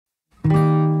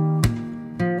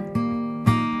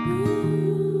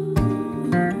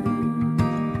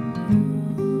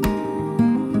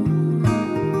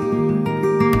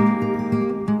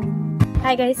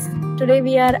Hi guys, today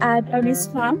we are at Downey's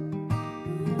farm.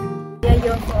 We are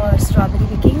here for strawberry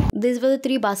picking. These were the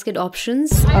 3 basket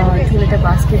options. 2-liter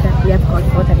basket that we have got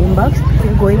for $13.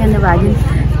 We're going in the wagon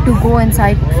to go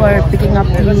inside for picking up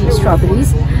the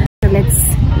strawberries. So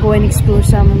let's go and explore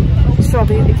some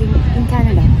strawberry picking in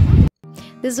Canada.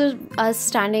 This was us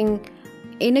standing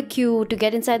in a queue to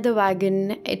get inside the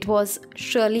wagon. It was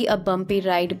surely a bumpy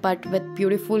ride but with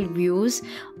beautiful views.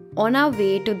 On our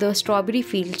way to the strawberry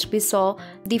fields, we saw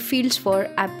the fields for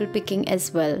apple picking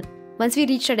as well. Once we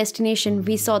reached our destination,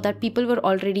 we saw that people were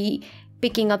already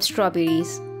picking up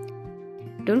strawberries.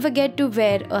 Don't forget to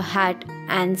wear a hat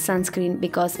and sunscreen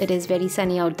because it is very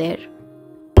sunny out there.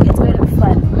 It's going to be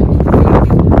fun.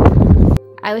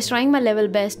 I was trying my level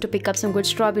best to pick up some good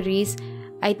strawberries.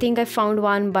 I think I found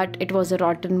one, but it was a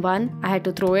rotten one. I had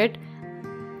to throw it.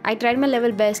 I tried my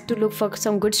level best to look for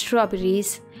some good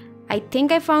strawberries. I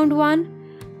think I found one,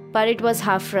 but it was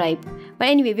half ripe. But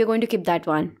anyway, we're going to keep that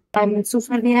one. So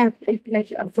far we have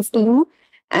like 15,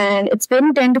 and it's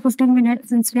been 10 to 15 minutes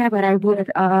since we have arrived here.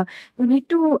 We need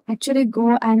to actually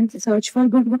go and search for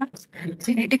good ones. So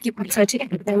we need to keep on searching.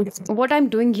 What I'm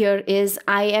doing here is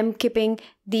I am keeping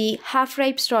the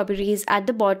half-ripe strawberries at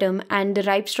the bottom and the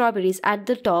ripe strawberries at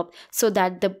the top so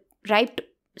that the ripe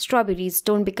strawberries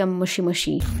don't become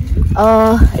mushy.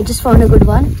 I just found a good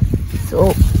one.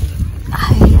 So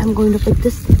I am going to pick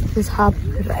this. This is half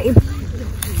ripe.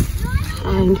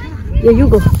 And here you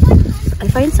go. I'll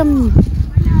find some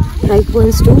ripe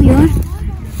ones too here.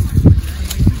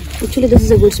 Actually, this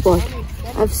is a good spot.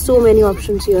 I have so many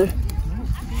options here.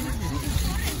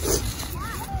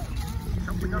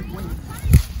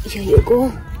 Here you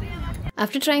go.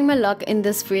 After trying my luck in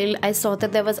this field, I saw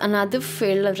that there was another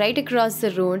field right across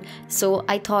the road. So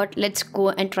I thought, let's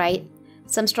go and try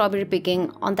some strawberry picking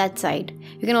on that side.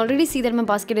 You can already see that my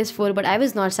basket is full, but I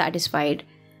was not satisfied.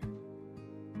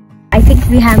 I think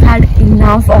we have had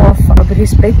enough of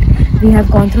strawberries picked. We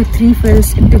have gone through 3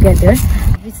 fields together.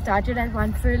 We started at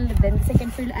one field, then the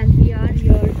second field, and we are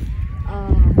here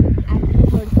at the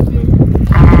third field.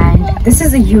 And this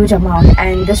is a huge amount,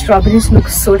 and the strawberries look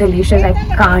so delicious. I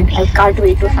can't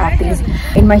wait to have these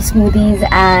in my smoothies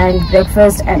and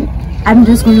breakfast, and I'm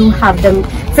just going to have them,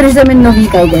 finish them in a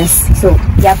week, I guess. So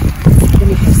yeah,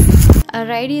 delicious. Our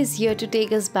ride is here to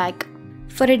take us back.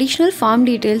 For additional farm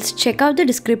details, check out the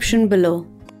description below.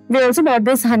 We also bought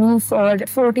this honey for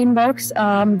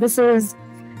 $14. This is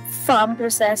farm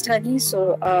processed honey,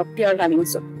 so pure honey,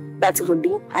 so that's a good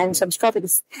deal. And some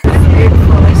strawberries. For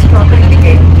strawberry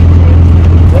picking.